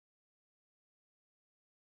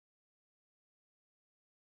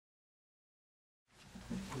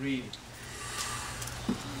read.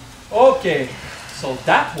 Okay, so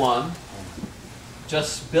that one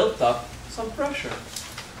just built up some pressure.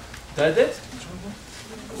 Did it?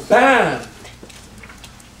 Bam!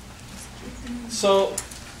 So,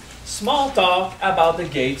 small talk about the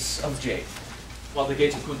gates of jade. Well, the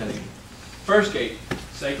gates of Kundalini. First gate,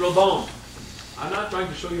 sacral bone. I'm not trying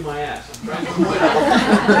to show you my ass. I'm trying to point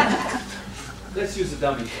out. Let's use a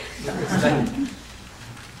dummy.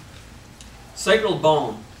 Sacral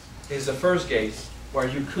bone is the first gate where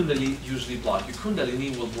your Kundalini usually block. Your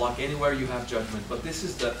Kundalini will block anywhere you have judgment, but this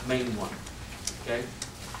is the main one. Okay?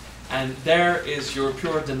 And there is your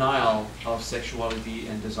pure denial of sexuality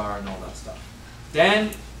and desire and all that stuff.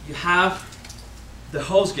 Then you have the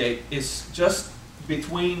hose gate is just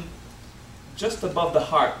between, just above the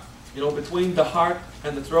heart. You know, between the heart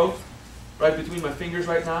and the throat, right between my fingers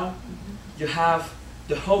right now, you have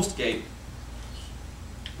the host gate,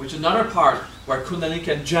 which is another part where Kundalini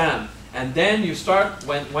can jam. And then you start,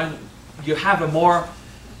 when you have a more,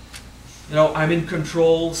 you know, I'm in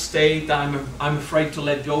control state, I'm afraid to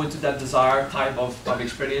let go into that desire type of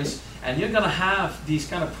experience, and you're going to have these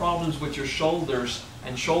kind of problems with your shoulders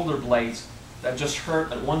and shoulder blades that just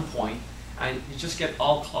hurt at one point, and you just get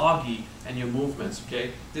all cloggy in your movements,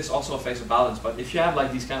 okay? This also affects the balance, but if you have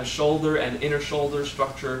like these kind of shoulder and inner shoulder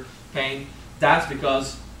structure pain, that's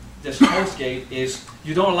because this host gate is,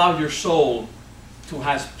 you don't allow your soul to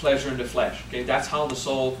have pleasure in the flesh, okay? That's how the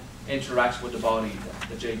soul interacts with the body,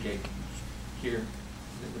 the jade gate, here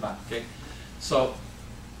in the back, okay? So,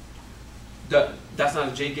 that's not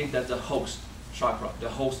a jade gate, that's the host chakra, the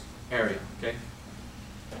host area, okay?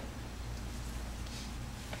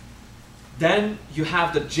 Then you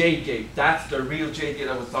have the jade gate. That's the real jade gate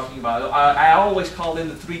I was talking about. I always call them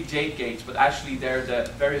the 3 jade gates, but actually they're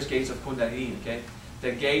the various gates of Kundalini, okay?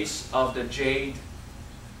 The gates of the jade,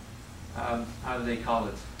 how do they call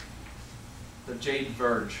it? The jade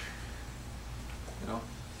verge, you know?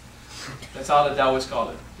 That's how the Taoists call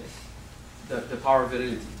it, okay? The power of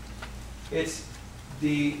virility. It's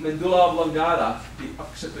the medulla oblongata, the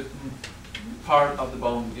occiput part of the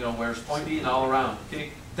bone, you know, where it's pointy and all around, okay?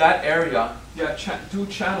 That area, you have 2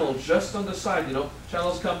 channels just on the side, you know.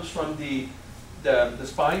 Channels comes from the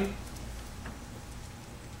spine,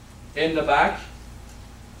 in the back,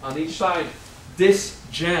 on each side. This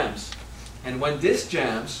jams. And when this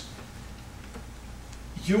jams,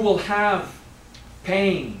 you will have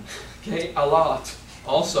pain, okay, a lot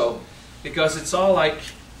also, because it's all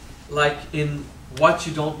like in what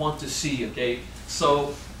you don't want to see, okay?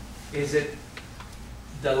 So, is it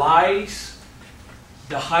the lies,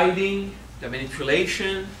 the hiding, the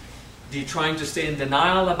manipulation, the trying to stay in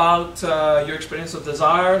denial about your experience of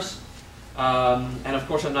desires, and of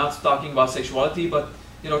course I'm not talking about sexuality, but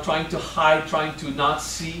you know, trying to hide, trying to not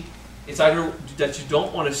see. It's either that you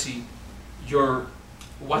don't want to see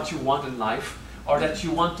what you want in life, or that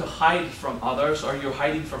you want to hide from others, or you're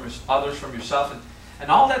hiding from others from yourself,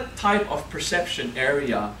 and all that type of perception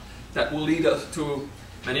area that will lead us to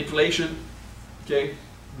manipulation, okay,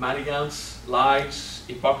 manigance, lies,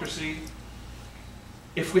 hypocrisy.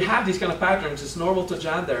 If we have these kind of patterns, it's normal to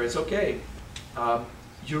jam there, it's okay.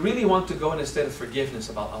 You really want to go in a state of forgiveness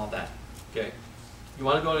about all that, okay? You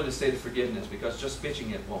want to go in a state of forgiveness, because just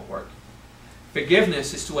bitching it won't work.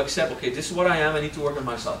 Forgiveness is to accept, okay, this is what I am, I need to work on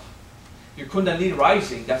myself. Your Kundalini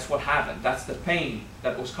rising, that's what happened. That's the pain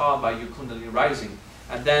that was caused by your Kundalini rising.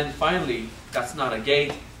 And then finally, that's not a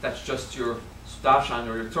gate, that's just your darshan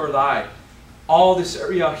or your third eye. All this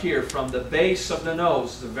area here, from the base of the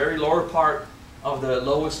nose, the very lower part of the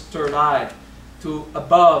lowest third eye, to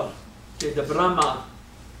above, okay, the Brahma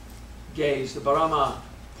gaze, the Brahma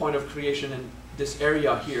point of creation in this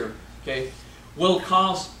area here, okay, will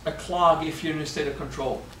cause a clog if you're in a state of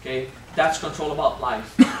control, okay? That's control about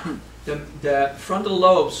life. The frontal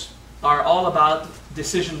lobes are all about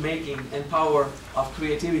decision making and power of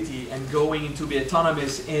creativity and going into be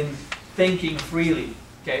autonomous in thinking freely,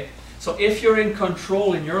 okay? So if you're in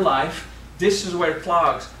control in your life, this is where it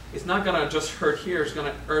clogs. It's not going to just hurt here, it's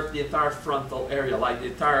going to hurt the entire frontal area, like the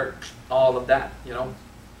entire, all of that, you know.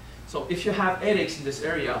 So if you have headaches in this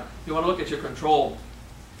area, you want to look at your control.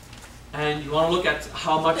 And you want to look at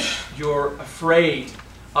how much you're afraid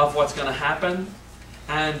of what's going to happen.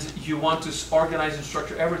 And you want to organize and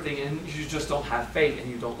structure everything, and you just don't have faith and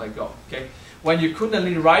you don't let go, okay? When your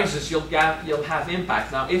Kundalini rises, you'll have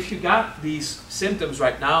impact. Now, if you got these symptoms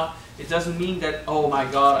right now, it doesn't mean that, oh my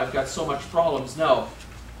God, I've got so much problems. No.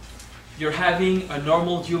 You're having a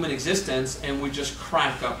normal human existence, and we just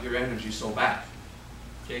crank up your energy so bad.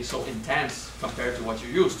 Okay, so intense compared to what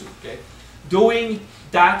you're used to, okay? Doing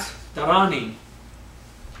that Dharani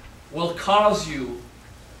will cause you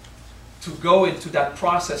to go into that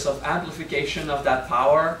process of amplification of that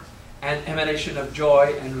power and emanation of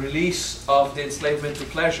joy and release of the enslavement to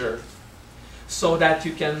pleasure, so that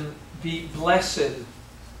you can be blessed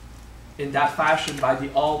in that fashion by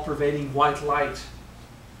the all-pervading white light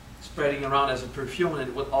spreading around as a perfume, and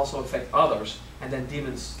it will also affect others, and then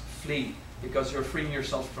demons flee because you're freeing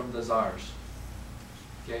yourself from desires.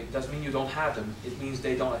 Okay? It doesn't mean you don't have them, it means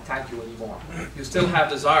they don't attack you anymore. You still have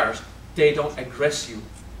desires, they don't aggress you.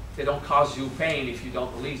 They don't cause you pain if you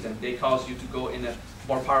don't release them. They cause you to go in a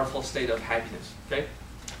more powerful state of happiness. Okay?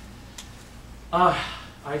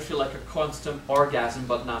 I feel like a constant orgasm,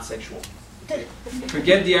 but not sexual. Okay?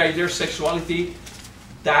 Forget the idea of sexuality.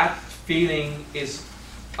 That feeling is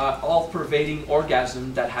all-pervading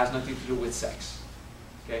orgasm that has nothing to do with sex.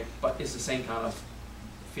 Okay? But it's the same kind of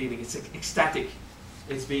feeling. It's ecstatic.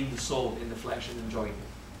 It's being the soul in the flesh and enjoying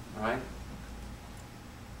it. All right?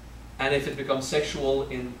 And if it becomes sexual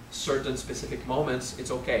in certain specific moments, it's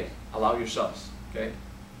okay. Allow yourselves. Okay?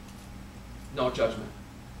 No judgment.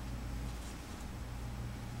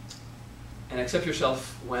 And accept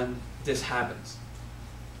yourself when this happens.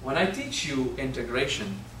 When I teach you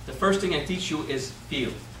integration, the first thing I teach you is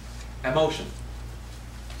feel, emotion.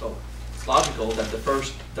 So it's logical that the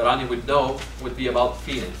first Dharani would know would be about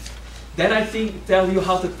feeling. Then I tell you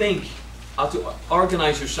how to think, how to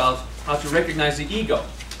organize yourself, how to recognize the ego.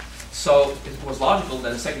 So it was logical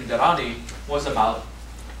that the second Dharani was about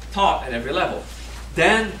thought at every level.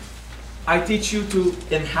 Then I teach you to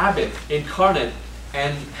inhabit, incarnate,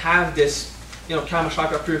 and have this, Kama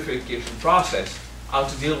Chakra purification process, how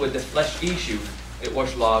to deal with the flesh issue. It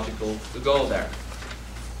was logical to go there.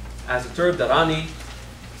 As the third Dharani,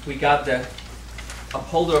 we got the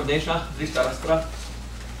upholder of Nesha, Drishtarastra.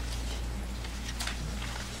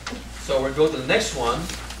 So we'll go to the next one.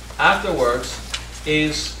 Afterwards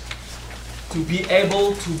is to be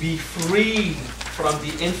able to be freed from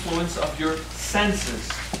the influence of your senses.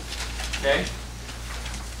 Okay?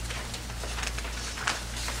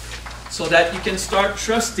 So that you can start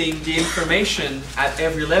trusting the information at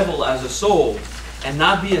every level as a soul and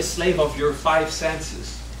not be a slave of your 5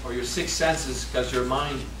 senses or your 6 senses, because your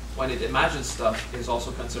mind, when it imagines stuff, is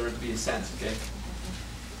also considered to be a sense. Okay?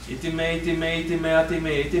 Itime, itime, itime,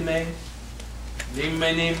 atime, itime.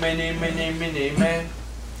 Nime, nime, nime, nime, nime.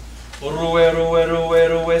 Ruwe, ruwe, ruwe,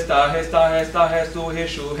 ruwe, stahe, stahe, stahe, stuhe,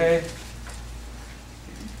 shuhe.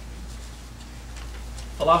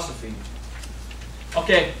 Philosophy.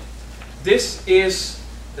 Okay, this is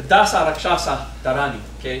the Dasa Rakshasa Dharani.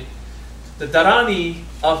 Okay, the Dharani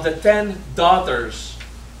of the 10 daughters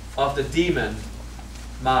of the demon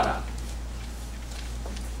Mara.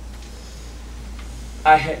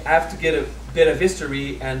 I have to get a bit of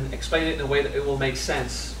history and explain it in a way that it will make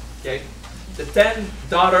sense. Okay. The 10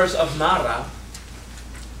 daughters of Mara,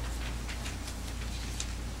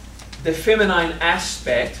 the feminine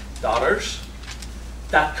aspect, daughters,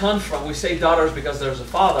 that come from, we say daughters because there's a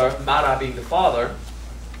father, Mara being the father.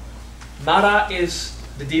 Mara is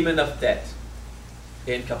the demon of death.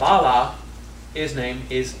 In Kabbalah, his name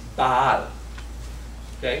is Baal.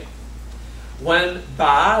 Okay? When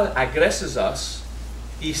Baal aggresses us,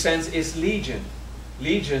 he sends his legion.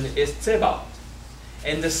 Legion is Tzebaot.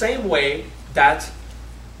 In the same way that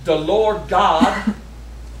the Lord God,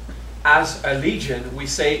 as a legion, we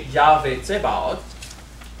say Yahweh Tzebaot.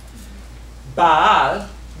 Baal,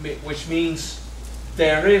 which means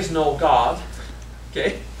there is no God,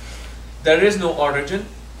 okay? There is no origin.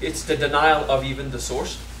 It's the denial of even the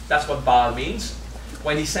source. That's what Baal means.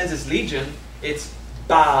 When he sends his legion, it's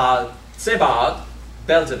Baal Tzebaot,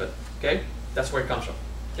 Beelzebub, okay? That's where it comes from,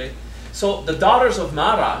 okay? So the daughters of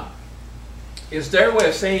Mara is their way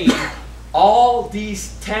of saying all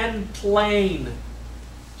these 10 plain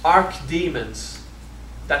archdemons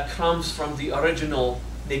that comes from the original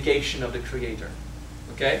negation of the Creator.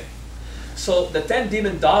 Okay? So the 10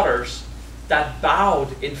 demon daughters that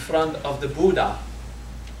bowed in front of the Buddha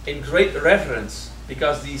in great reverence,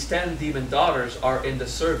 because these 10 demon daughters are in the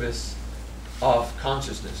service of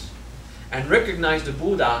consciousness and recognize the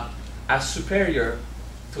Buddha as superior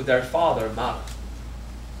to their father Maha.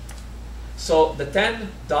 So the 10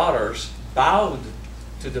 daughters bowed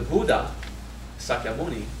to the Buddha,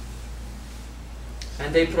 Sakyamuni,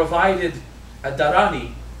 and they provided a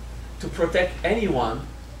Dharani to protect anyone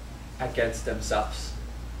against themselves.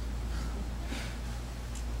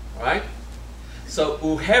 Right? So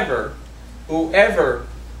whoever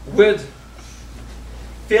would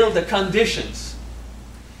fill the conditions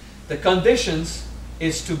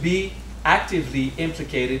is to be actively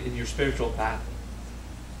implicated in your spiritual path.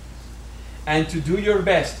 And to do your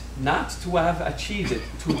best, not to have achieved it,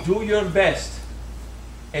 to do your best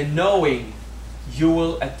in knowing you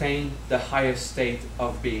will attain the highest state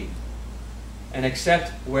of being, and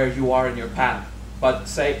accept where you are in your path. But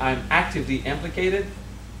say, I'm actively implicated,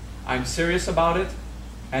 I'm serious about it,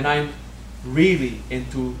 and I'm really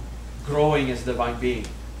into growing as a divine being.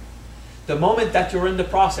 The moment that you're in the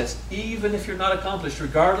process, even if you're not accomplished,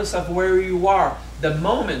 regardless of where you are, the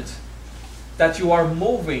moment that you are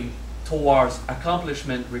moving towards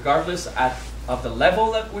accomplishment, regardless of the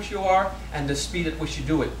level at which you are and the speed at which you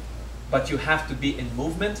do it, but you have to be in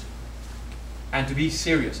movement and to be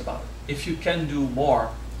serious about it. If you can do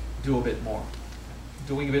more, do a bit more.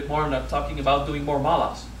 Doing a bit more, I'm not talking about doing more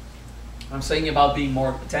malas. I'm saying about being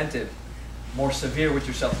more attentive, more severe with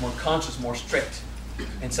yourself, more conscious, more strict,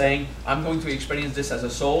 and saying, I'm going to experience this as a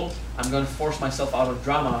soul. I'm going to force myself out of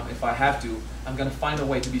drama if I have to. I'm going to find a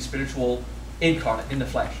way to be spiritual incarnate in the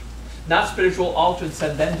flesh. Not spiritual, all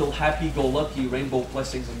transcendental, happy-go-lucky, rainbow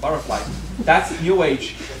blessings and butterflies. That's New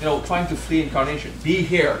Age, trying to flee incarnation. Be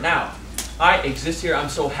here, now. I exist here. I'm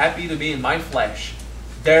so happy to be in my flesh.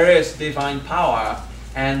 There is divine power,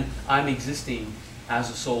 and I'm existing as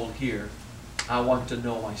a soul here. I want to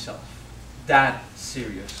know myself. That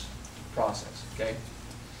serious process, okay?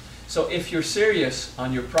 So if you're serious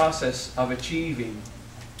on your process of achieving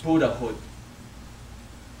Buddhahood,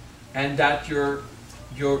 and that you're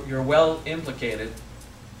well implicated,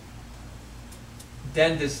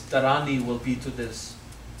 then this Dharani will be to this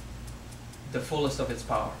the fullest of its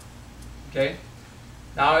power. Okay?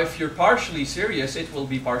 Now if you're partially serious, it will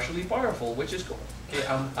be partially powerful, which is cool. Okay?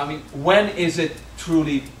 I mean, when is it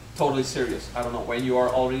truly totally serious? I don't know. When you are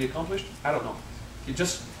already accomplished? I don't know. You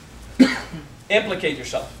just implicate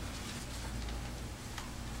yourself.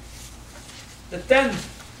 The 10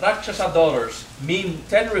 Rakshasa daughters mean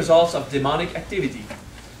 10 results of demonic activity.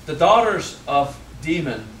 The daughters of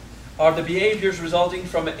demon are the behaviors resulting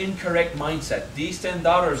from an incorrect mindset. These 10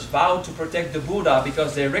 daughters vow to protect the Buddha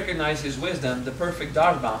because they recognize his wisdom, the perfect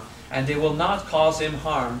Dharma, and they will not cause him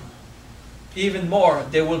harm. Even more,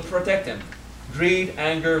 they will protect him. Greed,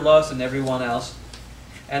 anger, lust, and everyone else.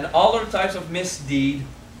 And all other types of misdeed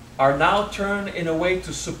are now turned in a way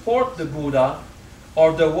to support the Buddha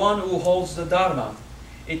or the one who holds the Dharma.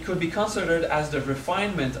 It could be considered as the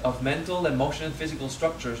refinement of mental, emotional, and physical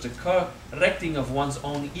structures, the correcting of one's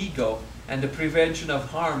own ego, and the prevention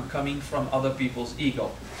of harm coming from other people's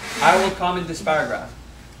ego. I will comment this paragraph.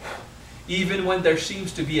 Even when there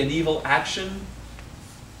seems to be an evil action,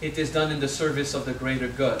 it is done in the service of the greater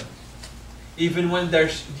good. Even when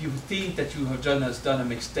you think that you have done a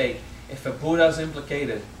mistake, if a Buddha is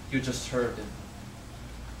implicated, you just heard him.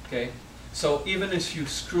 Okay? So even if you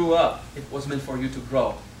screw up, it was meant for you to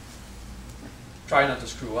grow. Try not to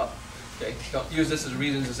screw up. Okay? Don't use this as a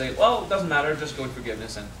reason to say, well, it doesn't matter, just go with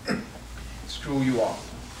forgiveness and screw you off.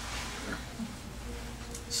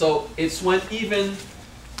 So it's when even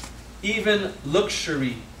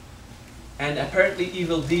luxury and apparently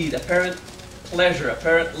evil deed, apparent pleasure,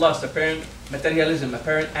 apparent lust, apparent materialism,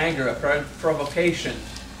 apparent anger, apparent provocation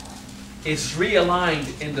is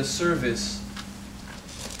realigned in the service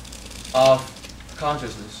of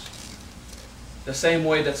consciousness. The same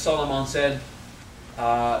way that Solomon said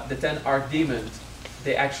the 10 archdemons,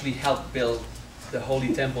 they actually helped build the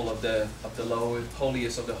holy temple of the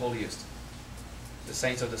holiest of the holiest, the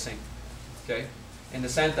saints of the saints. Okay? In the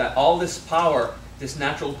sense that all this power, this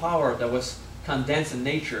natural power that was condensed in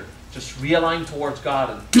nature, just realigned towards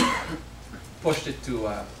God and pushed it to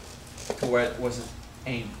where it was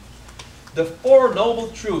aimed. The 4 noble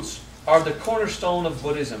truths are the cornerstone of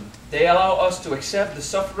Buddhism. They allow us to accept the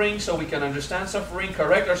suffering so we can understand suffering,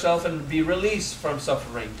 correct ourselves, and be released from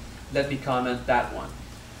suffering. Let me comment that one.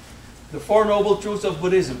 The 4 noble truths of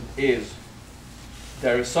Buddhism is,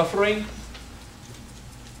 there is suffering.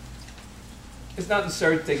 It's not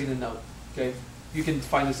necessary to take it in note. Okay? You can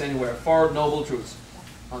find this anywhere. 4 noble truths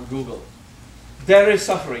on Google. There is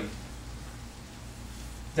suffering.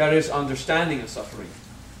 There is understanding of suffering.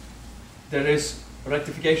 There is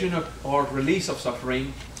rectification or release of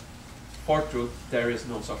suffering. 4th truth, there is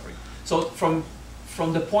no suffering. So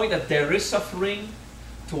from the point that there is suffering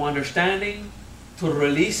to understanding, to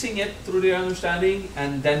releasing it through the understanding,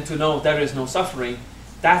 and then to know there is no suffering,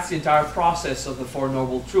 that's the entire process of the 4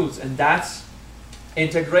 noble truths. And that's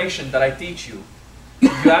integration that I teach you. You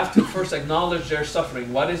have to first acknowledge their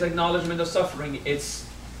suffering. What is acknowledgement of suffering? It's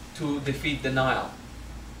to defeat denial.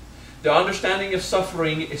 The understanding of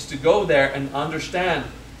suffering is to go there and understand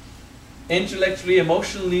intellectually,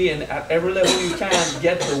 emotionally, and at every level you can,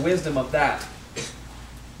 get the wisdom of that.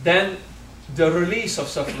 Then the release of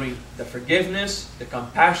suffering, the forgiveness, the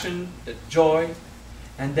compassion, the joy,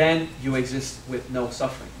 and then you exist with no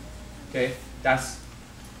suffering. Okay? That's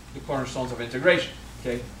the cornerstones of integration.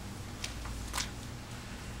 Okay.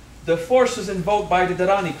 The forces invoked by the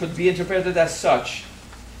Dharani could be interpreted as such: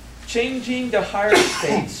 changing the higher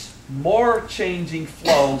states, more changing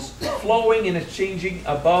flows, flowing and changing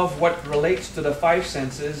above what relates to the five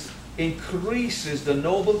senses, increases the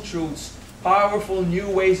noble truths, powerful new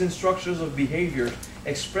ways and structures of behavior,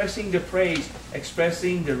 expressing the praise,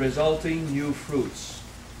 expressing the resulting new fruits.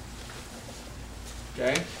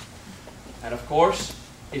 Okay? And of course,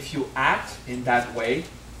 if you act in that way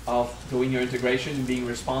of doing your integration and being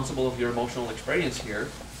responsible of your emotional experience here,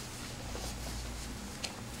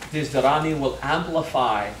 this Dharani will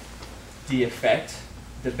amplify the effect,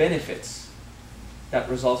 the benefits that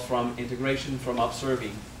results from integration, from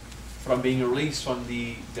observing, from being released from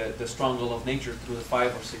the stronghold of nature through the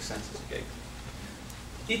 5 or 6 senses. Okay.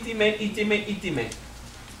 Itime, itime, itime.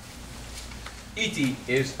 Iti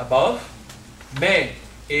is above. Me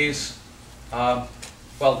is,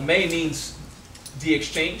 well, me means the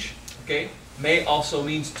exchange. Okay. Me also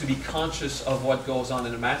means to be conscious of what goes on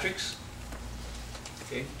in the matrix.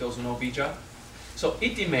 Okay. Those who know Vajra. So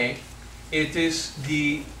itime, it is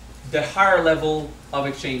the higher level of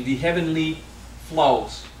exchange, the heavenly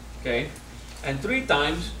flows. Okay, and 3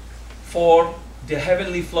 times for the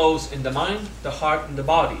heavenly flows in the mind, the heart, and the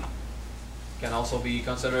body. Can also be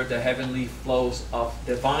considered the heavenly flows of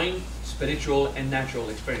divine, spiritual, and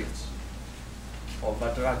natural experience. Or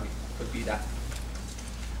Vajra could be that.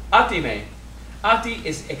 Atime. Ati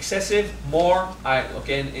is excessive, more,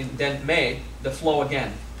 okay, and then me, the flow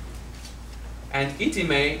again. And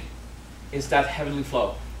itime is that heavenly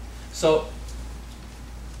flow. So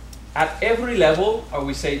at every level, or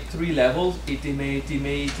we say 3 levels, itime,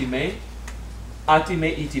 itime, itime,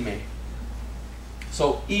 atime, itime.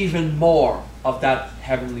 So even more of that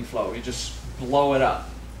heavenly flow. You just blow it up.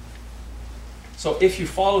 So if you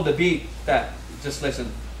follow the beat, that just listen.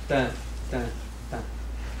 Dun, dun, dun.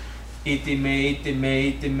 Itime,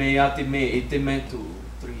 itime, itime, atime, itime, 2,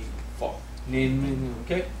 3, 4.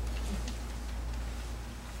 Okay?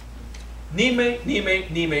 Nime, nime,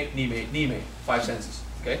 nime, nime, nime. 5 senses.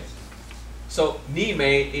 Okay? So nime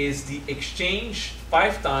is the exchange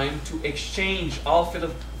 5 times to exchange all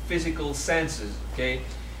physical senses. Okay?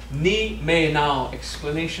 Ni me now,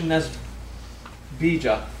 explanation as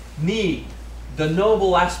bija. Ni, the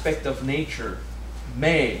noble aspect of nature.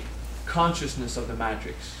 Me, consciousness of the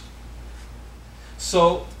matrix.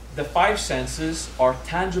 So the 5 senses are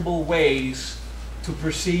tangible ways to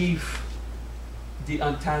perceive the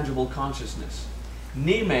untangible consciousness.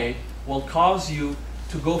 Nime will cause you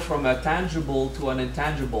to go from a tangible to an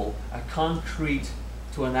intangible, a concrete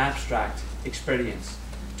to an abstract experience,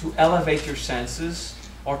 to elevate your senses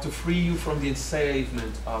or to free you from the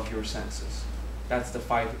enslavement of your senses. That's the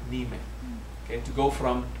 5 nime. Okay, to go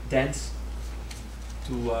from dense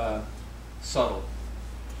to subtle,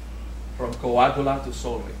 from coagula to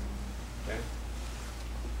solve. Okay.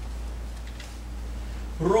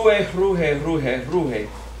 Ruhe, ruhe, ruhe, ruhe.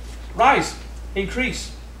 Rise,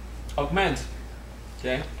 increase, augment.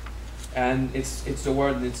 Okay, and it's the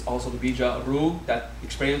word, and it's also the bija ru, that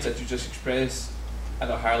experience that you just express at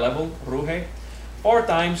a higher level, ruhe, 4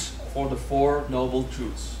 times for the 4 noble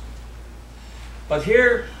truths. But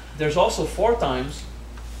here, there's also 4 times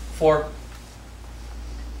for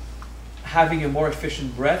having a more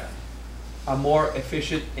efficient breath, a more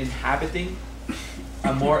efficient inhabiting,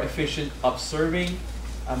 a more efficient observing,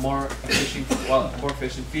 a more efficient, well, more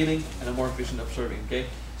efficient feeling, and a more efficient observing. Okay,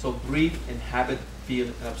 so breathe, inhabit, feel,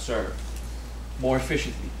 and observe more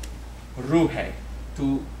efficiently. Ruhe,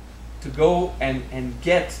 to go and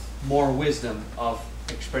get more wisdom of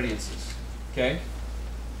experiences. Okay.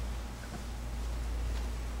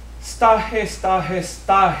 Stahe, stahe,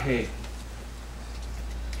 stahe.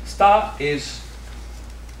 Sta is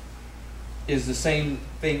the same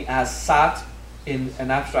thing as sat in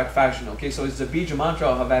an abstract fashion. Okay, so it's the bija mantra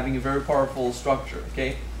of having a very powerful structure.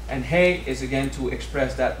 Okay, and he is again to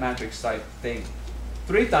express that matrix type thing.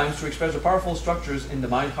 3 times to express the powerful structures in the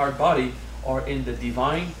mind, heart, body, or in the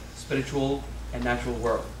divine, spiritual, and natural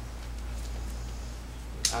world.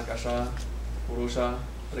 Akasha, Purusha,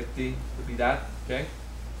 Prikti would be that. Okay.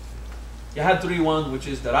 You had 3-1, which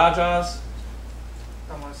is the Rajas.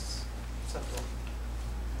 Tamas, Sattva.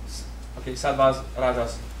 Okay, Sattvas,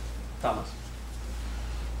 Rajas, Tamas.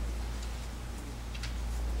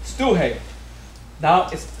 Stuhe. Now,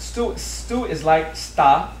 stu is like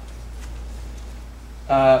sta,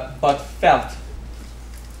 but felt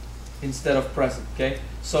instead of present. Okay,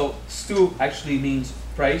 so stu actually means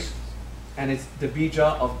praise, and it's the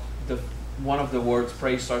bija of the one of the words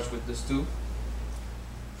praise starts with the stu.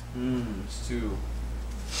 Stew.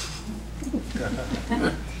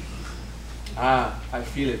 I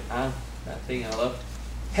feel it. That thing I love.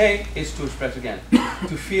 He is to express again.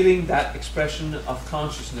 To feeling that expression of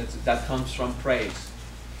consciousness that comes from praise.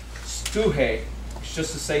 Stuhe is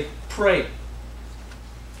just to say pray.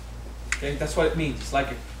 Okay, that's what it means. It's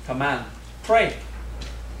like a command. Pray.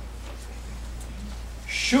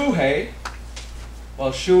 Shuhe,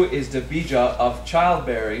 well, Shu is the bija of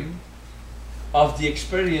childbearing, of the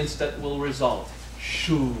experience that will result.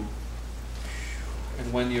 Shu.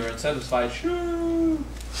 And when you're unsatisfied, Shu.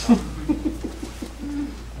 I'm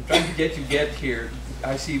trying to get here.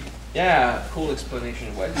 I see, yeah, cool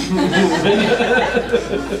explanation. What?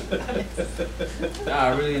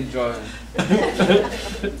 I really enjoy it.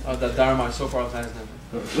 Oh, the Dharma so far has never.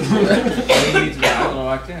 We need to, I don't know,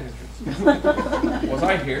 I can't. Was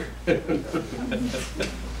I here?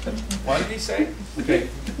 What did he say? Okay.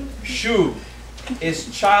 Shu is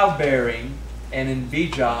childbearing, and in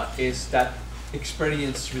Bija is that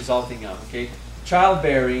experience resulting of. Okay.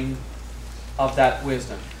 Childbearing of that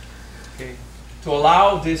wisdom. Okay. To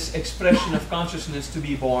allow this expression of consciousness to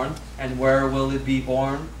be born, and where will it be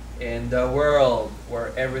born? In the world,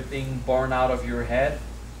 where everything born out of your head.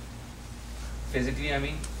 Physically, I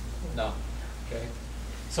mean? No. Okay.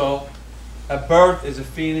 So, a birth is a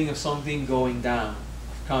feeling of something going down,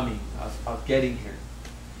 of coming, of getting here.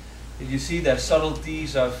 Did you see the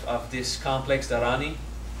subtleties of this complex Dharani?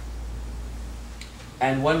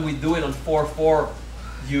 And when we do it on 4-4,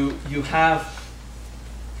 you have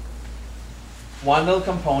one little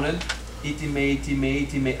component, itime, itime,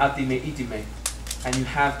 itime, atime, itime. And you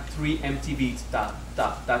have 3 empty beats, da,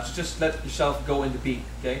 da. That's just let yourself go in the beat,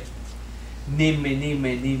 okay? Nimme,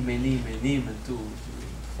 nimme, nimme, nimme, nimme, 2, 3,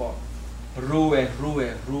 4. Rue,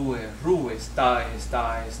 rue, rue, rue, stai,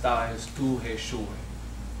 stai, stai, stuhe, shue.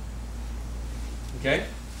 Okay?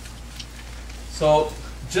 So,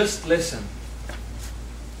 just listen.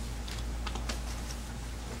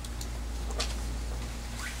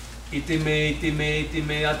 Itime, itime,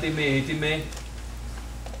 itime, atime, itime.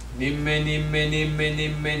 Nimme, nimme, nimme,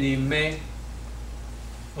 nimme, nimme.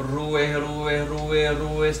 Rue, rue, rue,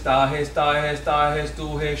 rue, stahe, stahe, stahe,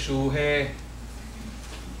 stuhe, shuhe.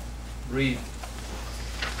 Breathe.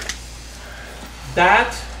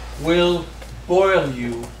 That will boil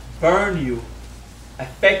you, burn you,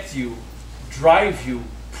 affect you, drive you,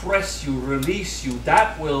 press you, release you.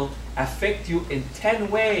 That will affect you in 10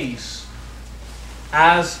 ways.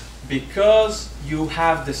 As because you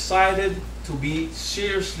have decided to be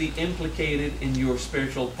seriously implicated in your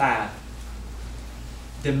spiritual path.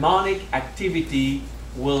 Demonic activity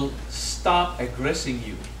will stop aggressing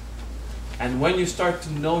you. And when you start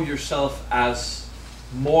to know yourself as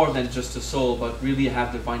more than just a soul, but really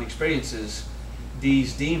have divine experiences,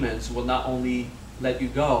 these demons will not only let you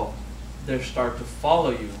go, they'll start to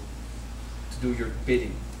follow you to do your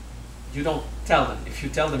bidding. You don't tell them. If you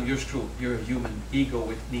tell them, you're screwed. You're a human ego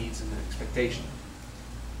with needs and expectation.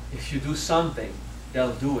 If you do something,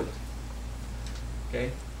 they'll do it.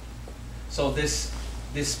 Okay? So this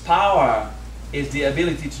power is the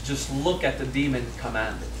ability to just look at the demon and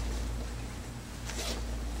command it.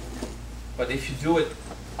 But if you do it,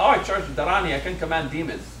 oh, I charge Dharani, I can command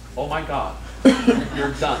demons. Oh my God.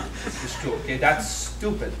 You're done. It's true. Okay, that's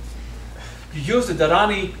stupid. You use the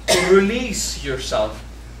Dharani to release yourself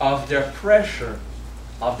of their pressure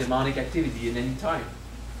of demonic activity in any time.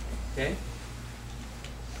 Okay?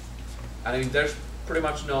 I mean, there's pretty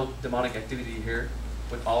much no demonic activity here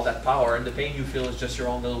with all that power, and the pain you feel is just your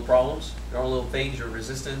own little problems, your own little things, your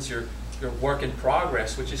resistance, your work in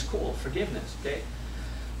progress, which is cool, forgiveness, okay?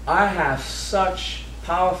 I have such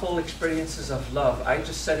powerful experiences of love. I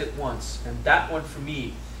just said it once, and that one for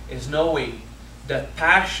me is knowing that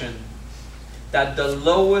passion, that the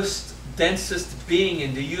lowest, densest being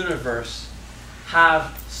in the universe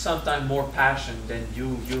have sometimes more passion than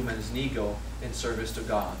you humans and ego in service to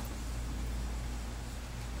God.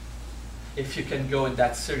 If you can go in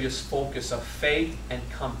that serious focus of faith and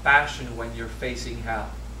compassion when you're facing hell.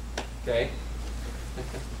 Okay?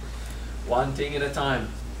 One thing at a time.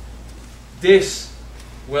 This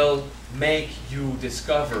will make you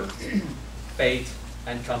discover faith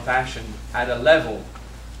and compassion at a level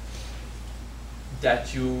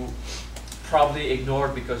that you probably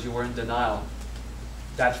ignored because you were in denial.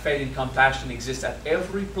 That faith and compassion exists at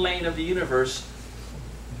every plane of the universe,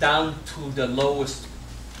 down to the lowest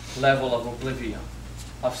level of oblivion,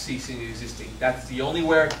 of ceasing existing. That's the only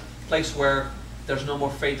place where there's no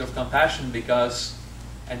more faith or compassion, because,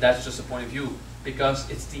 and that's just a point of view, because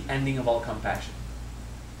it's the ending of all compassion.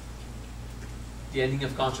 The ending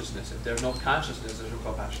of consciousness. If there's no consciousness, there's no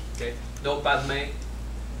compassion. Okay? No Padme,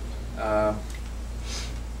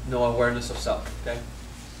 no awareness of self. Okay?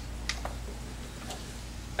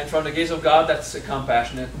 And from the gaze of God, that's a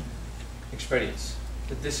compassionate experience.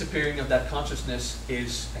 The disappearing of that consciousness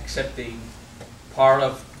is accepting part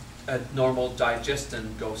of a normal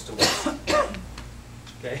digestion goes to waste.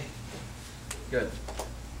 Okay? Good.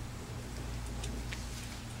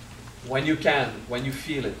 When you can, when you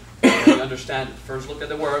feel it, when you understand it, first look at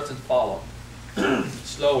the words and follow.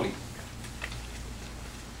 Slowly.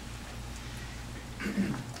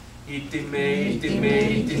 Itime,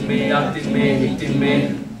 itime, itime, atime,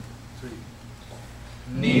 itime.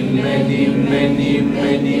 Nimme, nimme,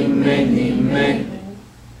 nimme, nimme, nimme.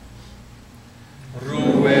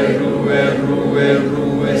 Rue, rue, rue,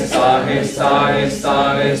 rue, sahe, sahe,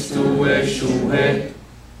 sahe, stue, shuhe.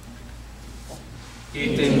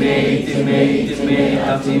 Itime, itime, itime,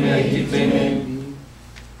 atime, itime.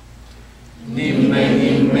 Nimme,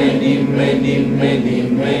 nimme, nimme, nimme,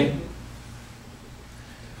 nimme.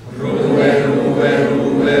 Rue, rue,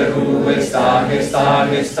 rue, rue, stahe,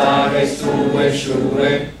 stahe, stahe, stue,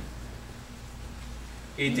 shuhe.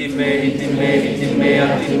 Itime, itime, itime,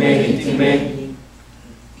 atime, itime.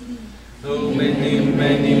 Nimme, nimme,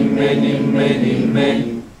 nimme, nimme, nimme.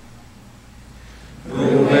 Rue,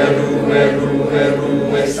 rue, rue,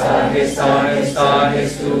 rue, stahe, stahe, stahe,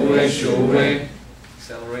 stue, shuhe.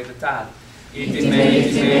 Accelerate the tad. Itime,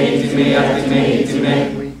 itime, itime, atime, itime.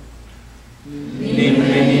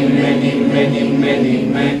 Nimme, nimme, nimme, nimme,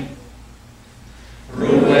 nimme. Rue,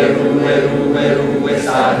 rue, rue, rue,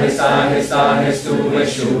 stahe, stahe, stahe, stue,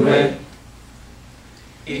 shuhe.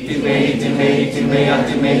 Itime, itime, itime,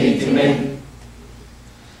 atime, itime.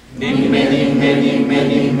 Nimme, nimme, nimme,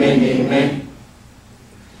 nimme, nimme.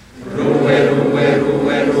 Rue, rue,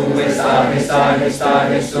 rue, rue, stahe, stahe,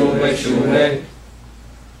 stahe, stue, shuhe.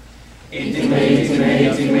 Itime, itime,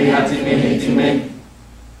 itime, atime, itime.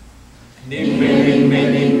 Nimme, nimme,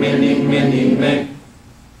 nimme, nimme, nimme.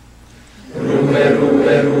 Rue, rue,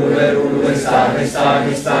 rue, rue, stahe,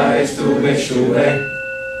 stahe, stahe, stue, shuhe.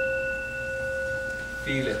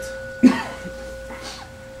 Feel it.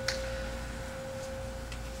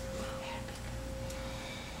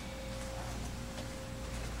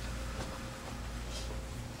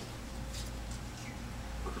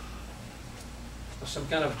 Some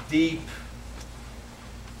kind of deep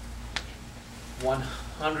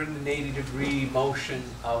 180-degree motion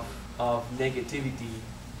of negativity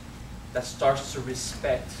that starts to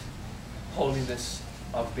respect holiness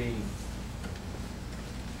of being.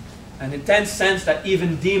 An intense sense that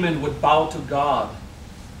even demon would bow to God,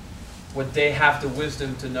 would they have the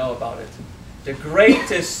wisdom to know about it. The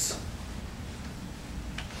greatest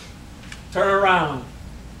turnaround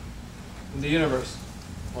in the universe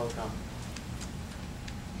will come.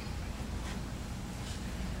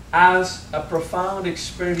 As a profound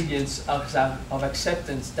experience of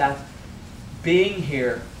acceptance that being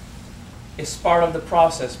here is part of the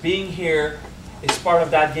process. Being here is part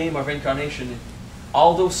of that game of incarnation.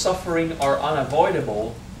 Although suffering are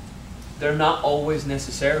unavoidable, they're not always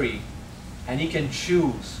necessary. And you can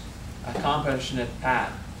choose a compassionate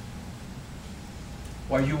path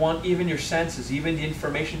where you want even your senses, even the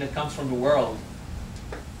information that comes from the world,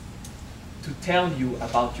 to tell you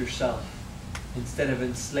about yourself, instead of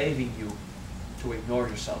enslaving you to ignore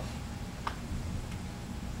yourself.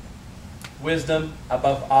 Wisdom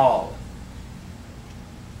above all.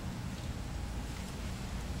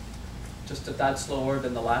 Just a tad slower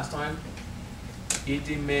than the last time.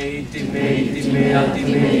 Itime, itime, itime,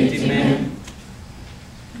 atime, itime.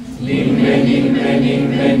 Nimme, nimme,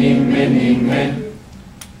 nimme, nimme, nimme.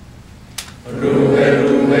 Rue,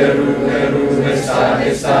 rue, rue, rue,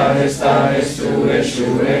 stahe, stahe, stahe, stue,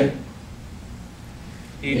 shuhe.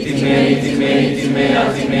 Itime, itime, itime,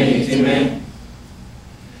 atime, itime.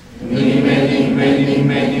 Nimme, nimme,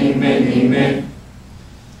 nimme, nimme, nimme.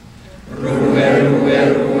 Rue, rue,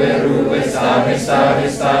 rue, rue, stahe, stahe,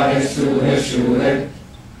 stahe, stue, shuhe.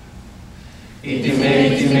 Itime,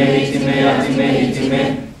 itime, itime, atime, itime.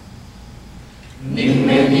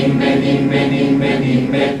 Nimme, nimme, nimme, nimme,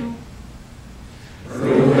 nimme.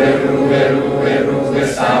 Rue, rue, rue, rue,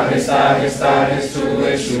 stahe, stahe, stahe,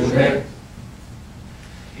 stue, shuhe.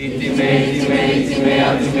 Itime, itime, itime,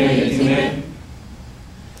 atime, itime.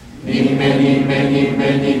 Nimme, nimme, nimme,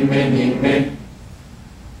 nimme, nimme.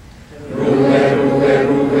 Rue, rue,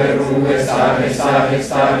 rue, rue, stahe, stahe,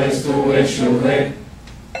 stahe, stue, shuhe.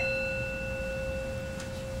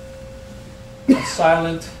 A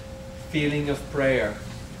silent feeling of prayer.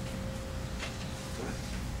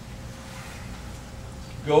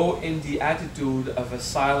 Go in the attitude of a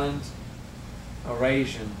silent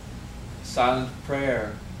oration, silent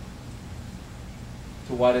prayer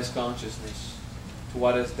to what is consciousness, to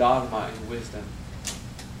what is dharma and wisdom.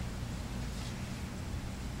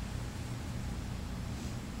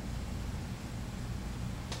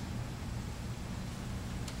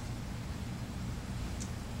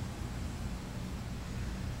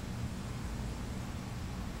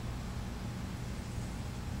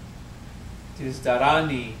 This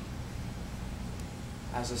Dharani,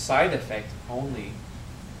 as a side effect only,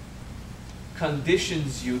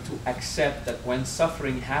 conditions you to accept that when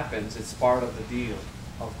suffering happens, it's part of the deal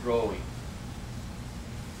of growing.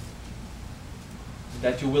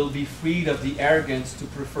 That you will be freed of the arrogance to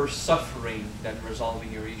prefer suffering than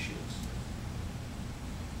resolving your issues.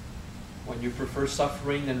 When you prefer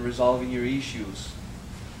suffering than resolving your issues,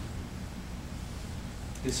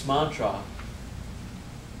 this mantra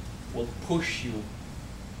will push you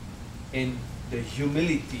in the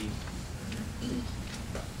humility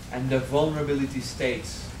and the vulnerability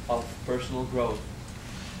states of personal growth.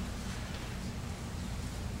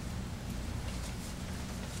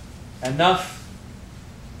 Enough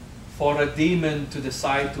for a demon to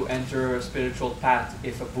decide to enter a spiritual path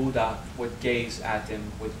if a Buddha would gaze at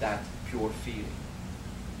him with that pure feeling.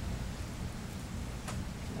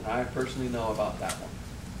 And I personally know about that one.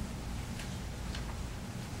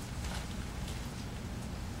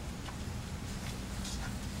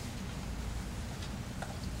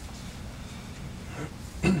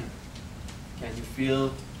 Can you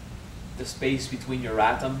feel the space between your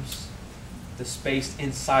atoms? The space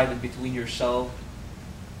inside and between your cell?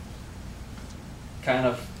 Kind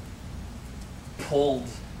of pulled,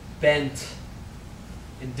 bent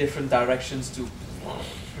in different directions to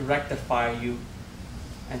rectify you,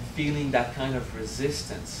 and feeling that kind of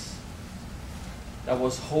resistance that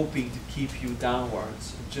was hoping to keep you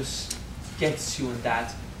downwards. It just gets you in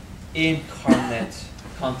that incarnate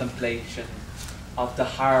contemplation of the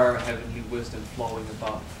higher heavenly wisdom flowing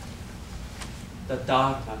above. The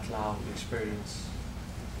Dharma cloud experience.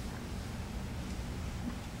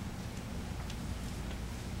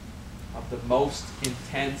 Of the most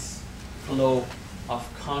intense flow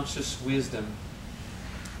of conscious wisdom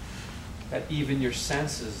that even your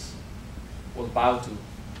senses will bow to,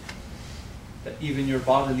 that even your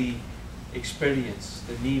bodily experience,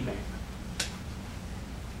 the nime,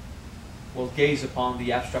 will gaze upon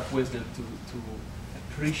the abstract wisdom to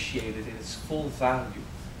appreciate it in its full value.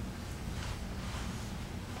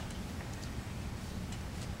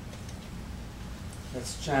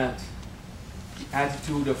 Let's chant the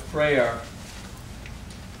attitude of prayer.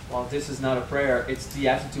 Well, this is not a prayer, it's the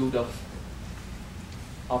attitude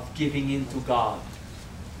of giving in to God.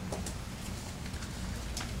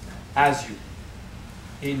 As you,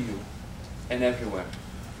 in you, and everywhere.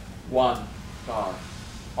 One God,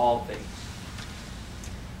 all things.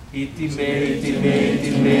 Iti me, iti me,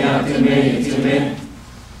 iti me, ati me, iti me.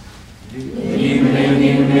 Nime,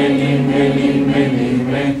 nime, nime, nime,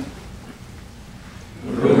 nime.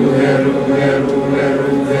 Ruhe, ruhe, ruhe,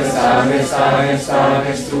 ruhe, sage, sage,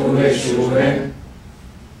 sage, stuve, shuve.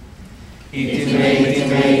 Iti me, iti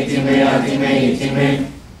me, iti me, ati me, iti me.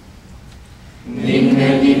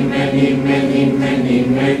 Nime, nime, nime, nime,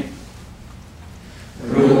 nime.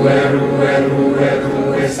 Ruhe, ruhe, ruhe,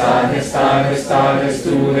 ruhe, sage, sage, sage,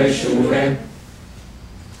 stuve, shuve.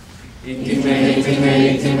 Iti me, iti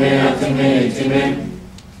me, iti me, ati me, iti me.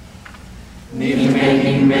 Nime,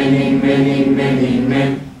 nime, nime, nime,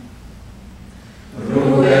 nime.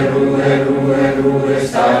 Ruhe, ruhe, ruhe, ruhe,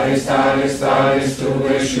 sage, sage, sage,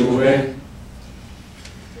 stuve, shuve.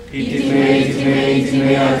 Iti me, iti me, iti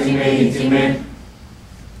me, ati me, iti me.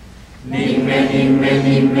 Nime, nime,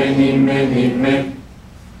 nime, nime, nime.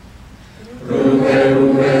 Ruhe,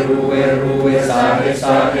 ruhe, ruhe, ruhe, sage,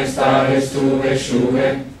 sage, sage, stuve,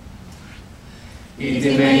 shuve.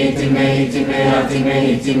 Iti me, iti me, iti me, ati me,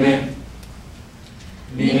 iti me.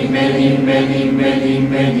 Nime, nime, nime,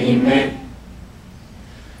 nime, nime.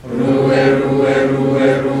 Ruhe, ruhe, ruhe,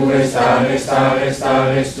 ruhe, sage, sage,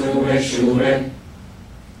 sage, stuve, shuve.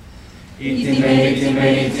 Iti me, iti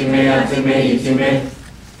me, iti me, ati me, iti me.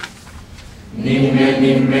 Nime,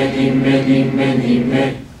 nime, nime, nime,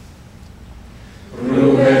 nime.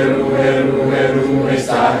 Ruhe, ruhe, ruhe, ruhe,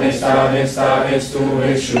 sage, sage, sage,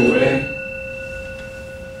 stuve, shuve.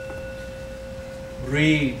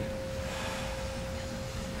 Breathe.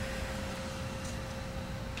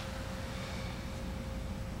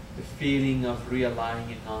 The feeling of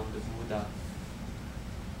realigning on the Buddha.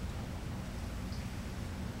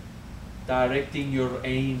 Directing your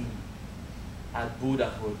aim at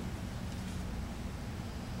Buddhahood.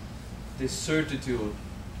 This certitude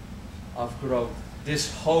of growth.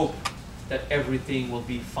 This hope that everything will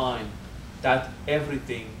be fine. That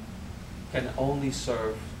everything can only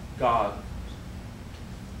serve God.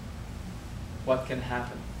 What can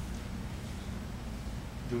happen?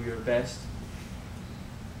 Do your best.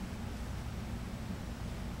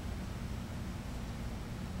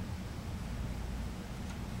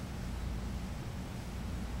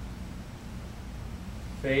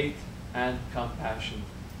 Faith and compassion.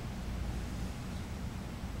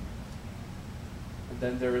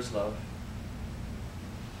 then there is love.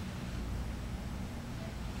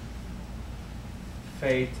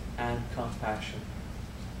 Faith and compassion.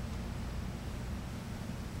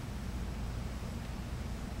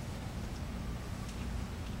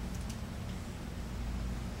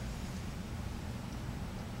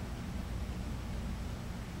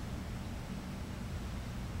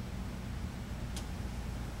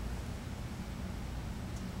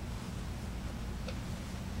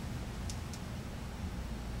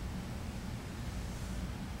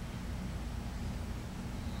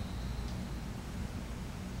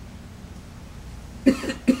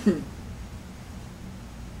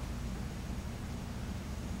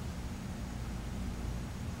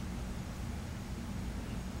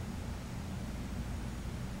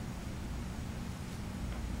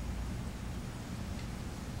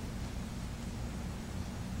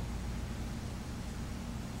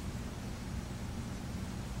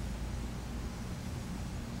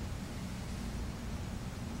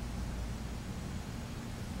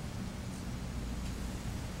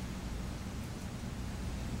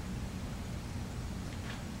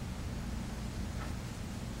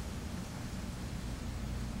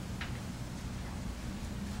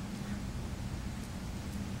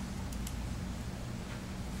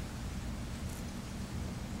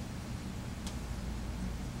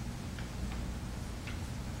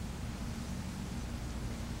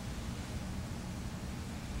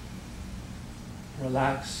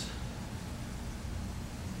 Relax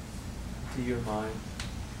to your mind.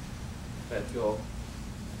 Let go.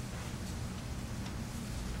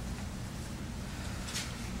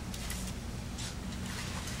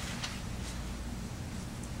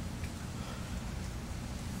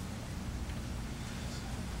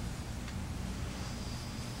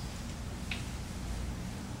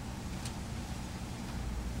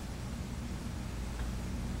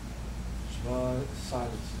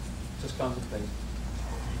 Silence. Just contemplate.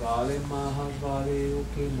 Vale Maha Vale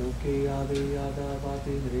Uke Muke Adi Yada Vati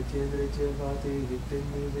Nritya Nritya Vati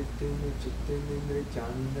Vitini Vitini Chittini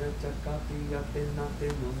Nrityanindra Chakati Yate Nate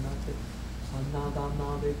Nunate Anada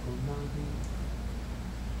Nade Kunadi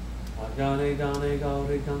Agane Gane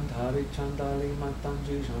Gauri Gandhari Chandali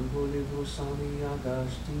Matanji Shanguli Vrusani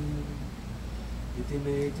Agashti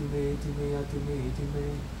Itime Itime Itime Atime Itime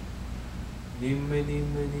Nimme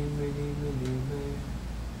Nimme Nimme Nimme Nimme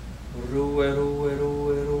Ruhe, Ruhe,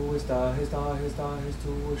 Ruhe, Ruhe, sta,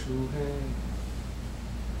 tu, shu, hey.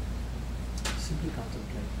 Simply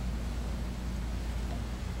contemplate.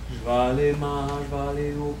 Jvale Maha,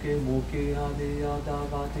 Jvale Uke, Muke, Adi, Yada,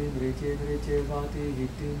 Vati, Nritya, Nritya, Vati,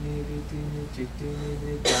 Vitini, Vitini, Chittini,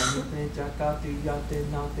 Nrityanine, Chakati, Yate,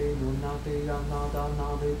 Nate, Nunate, Yanada,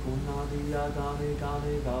 Nade, Punadi, Yagane,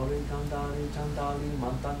 Gane, Gauri, Gandari, Chandali,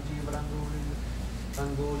 Mantanji,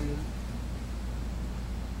 Rangoli.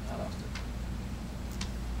 I lost it.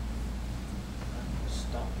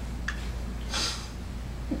 Stop.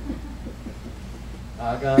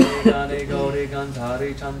 Agane Gane Gauri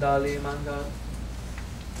Gandhari Chandali Manga.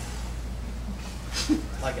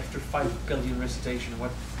 Like after 5 billion recitation,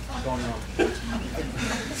 what's going on?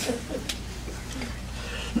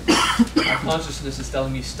 My consciousness is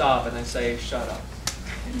telling me stop, and I say shut up.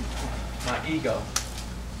 My ego,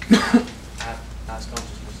 as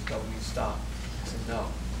consciousness, is telling me stop. I say no.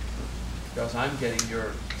 Because I'm getting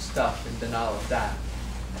your stuff in denial of that.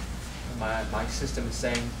 And my system is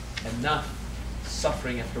saying enough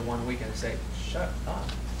suffering after 1 week, and I say, shut up.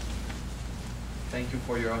 Thank you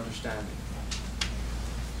for your understanding.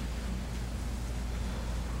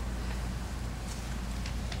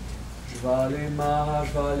 Jvale Maha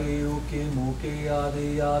Jvale Uke Muke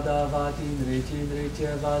Adi Yada Vati Nritya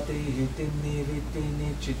Nritya Vati Hitini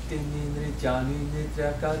Vitini Chittini Nrityani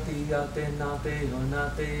Nitrakati Yate Nate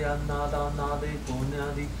Hunate Yanada Nade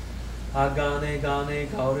Punyadi Agane Gane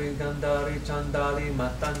Gauri Gandari Chandali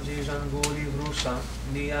Matanji Janguli Vrusha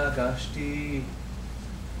Niyagashti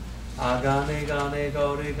Agane Gane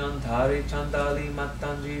Gauri Gandhari Chandali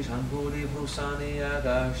Matanji Janguli Vrusani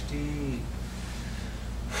Agashti.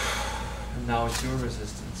 And now it's your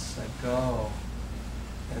resistance. Let go.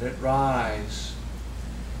 Let it rise.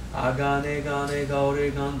 Agane Gane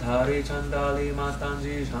Gauri Gandhari Chandali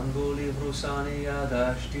Matanji Janguli Vrusani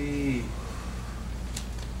Agashti.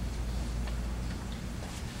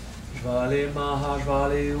 Jvale Maha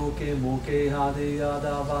Jvale Uke Muke Hadi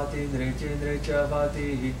Yada Vati Nritya Nritya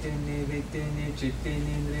Vati Hitini Vitini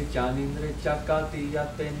Chittini Nrityani Nrityakati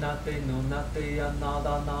Yate Nate Nunate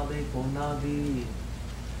Yanada Nade Punadi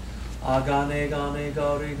Agane Gane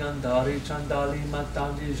Gauri Gandhari Chandali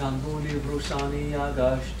Matanji Janguli Vrusani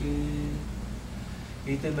Agashti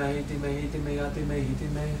Hitime Hitime Hitime Atime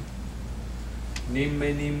Hitime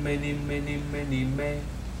Nimme, nimme, nimme, nimme, nimme.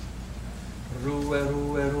 Rue,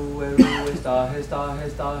 rue, rue, rue, stahe, stahe,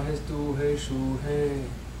 stahe, stuhe, shuhe.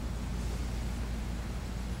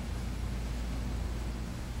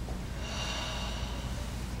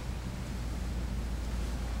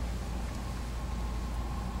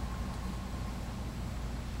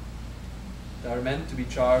 They are meant to be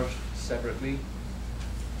charged separately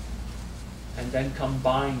and then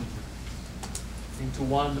combined into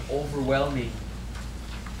one overwhelming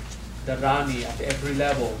Dharani at every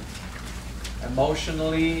level.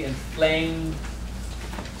 Emotionally inflamed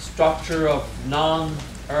structure of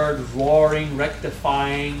non-earth roaring,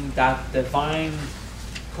 rectifying that divine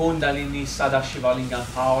Kundalini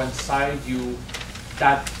Sadashivalingam power inside you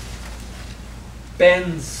that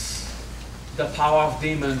bends the power of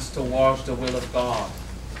demons towards the will of God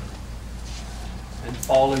and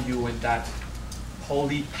follow you in that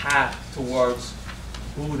holy path towards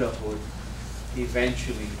Buddhahood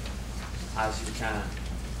eventually as you can.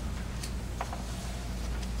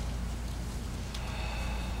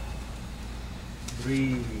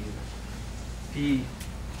 Breathe. Be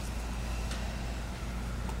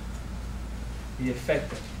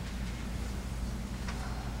effective.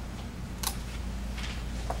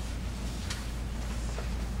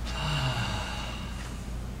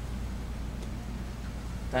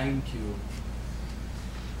 Thank you.